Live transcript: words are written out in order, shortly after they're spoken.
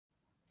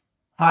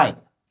Hi,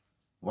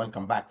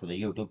 welcome back to the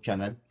YouTube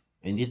channel.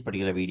 In this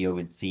particular video,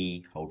 we'll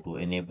see how to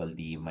enable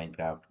the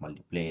Minecraft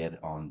multiplayer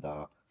on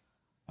the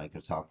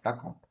Microsoft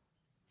account.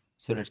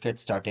 So let's get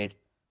started.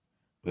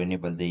 To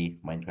enable the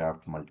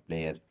Minecraft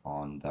multiplayer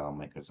on the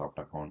Microsoft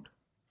account,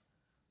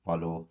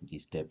 follow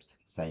these steps.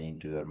 Sign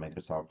into your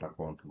Microsoft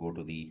account, go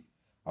to the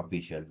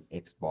official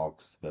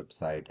Xbox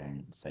website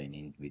and sign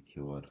in with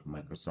your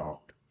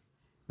Microsoft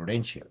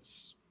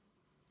credentials.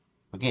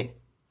 Okay.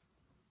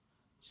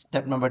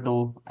 Step number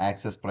 2,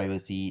 access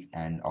privacy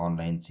and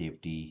online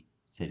safety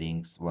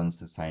settings.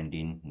 Once signed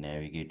in,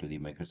 navigate to the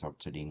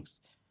Microsoft settings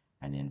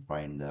and then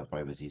find the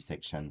privacy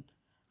section.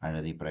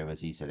 Under the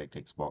privacy, select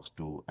Xbox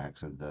to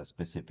access the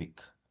specific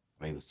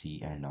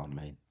privacy and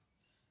online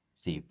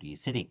safety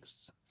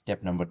settings.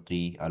 Step number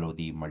 3, allow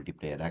the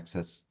multiplayer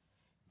access.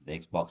 The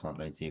Xbox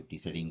online safety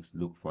settings,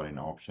 look for an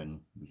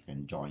option you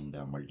can join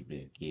the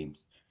multiplayer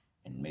games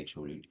and make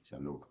sure it is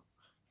allowed.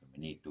 You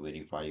need to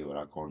verify your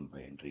account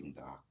by entering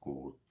the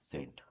code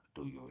sent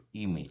to your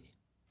email.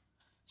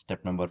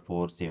 Step number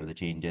 4, save the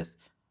changes.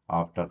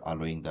 After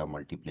allowing the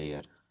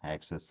multiplayer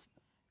access,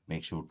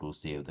 make sure to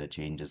save the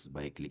changes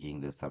by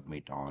clicking the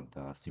submit or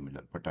the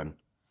similar button.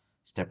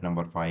 Step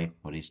number 5,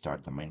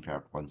 restart the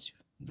Minecraft once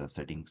the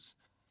settings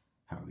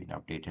have been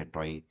updated.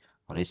 Try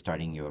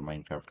restarting your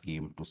Minecraft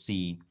game to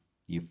see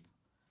if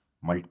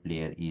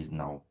multiplayer is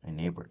now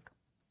enabled.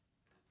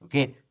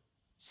 Okay,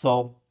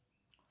 so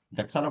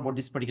that's all about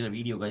this particular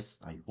video,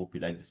 guys. I hope you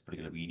like this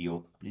particular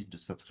video. Please do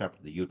subscribe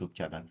to the YouTube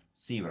channel.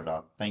 See you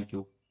later. Thank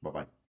you. Bye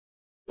bye.